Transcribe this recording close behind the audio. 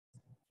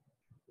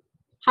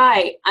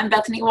Hi, I'm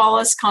Bethany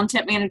Wallace,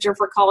 Content Manager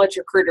for College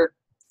Recruiter.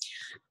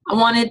 I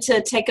wanted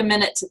to take a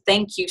minute to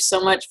thank you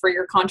so much for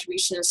your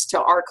contributions to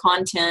our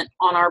content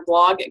on our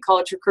blog at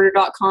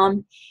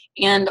collegerecruiter.com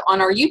and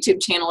on our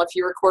YouTube channel if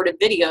you recorded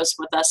videos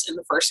with us in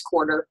the first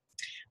quarter.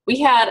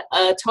 We had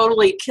a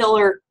totally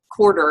killer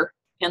quarter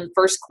in the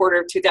first quarter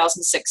of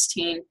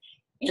 2016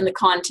 in the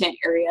content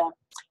area.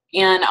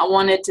 And I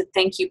wanted to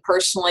thank you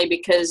personally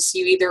because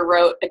you either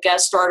wrote a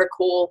guest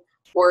article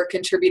or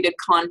contributed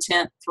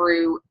content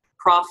through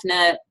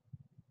ProfNet,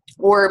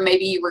 or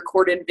maybe you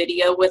recorded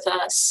video with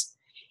us,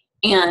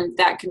 and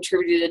that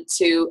contributed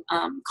to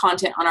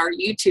content on our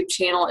YouTube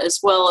channel as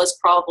well as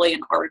probably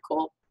an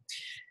article.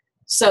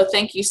 So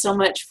thank you so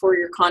much for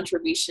your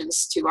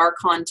contributions to our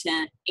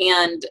content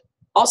and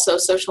also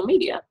social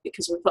media,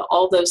 because we put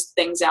all those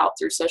things out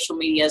through social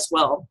media as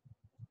well.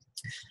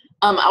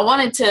 I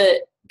wanted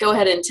to go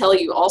ahead and tell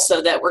you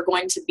also that we're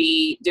going to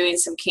be doing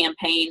some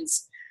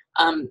campaigns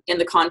in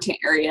the content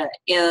area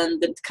in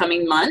the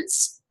coming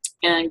months,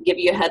 and give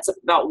you a heads up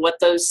about what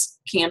those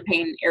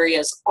campaign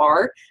areas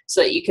are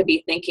so that you could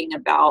be thinking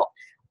about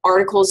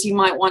articles you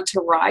might want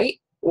to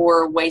write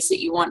or ways that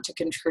you want to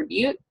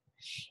contribute.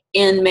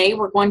 In May,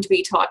 we're going to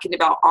be talking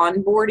about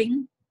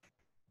onboarding.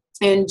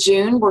 In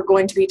June, we're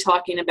going to be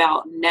talking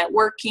about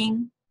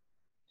networking.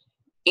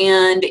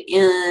 And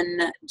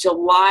in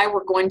July,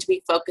 we're going to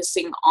be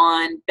focusing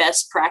on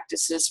best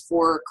practices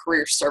for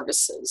career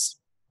services.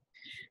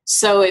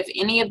 So if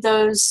any of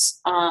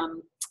those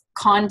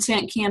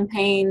content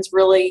campaigns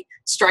really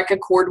strike a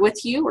chord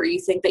with you, or you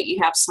think that you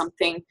have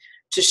something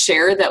to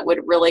share that would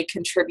really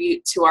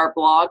contribute to our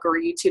blog or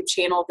YouTube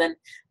channel, then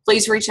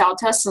please reach out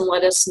to us and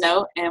let us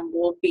know, and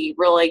we'll be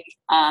really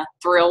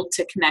thrilled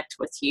to connect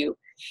with you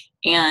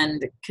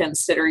and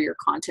consider your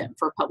content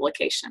for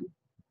publication.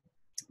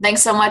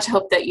 Thanks so much.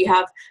 Hope that you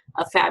have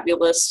a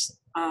fabulous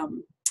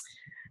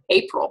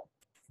April.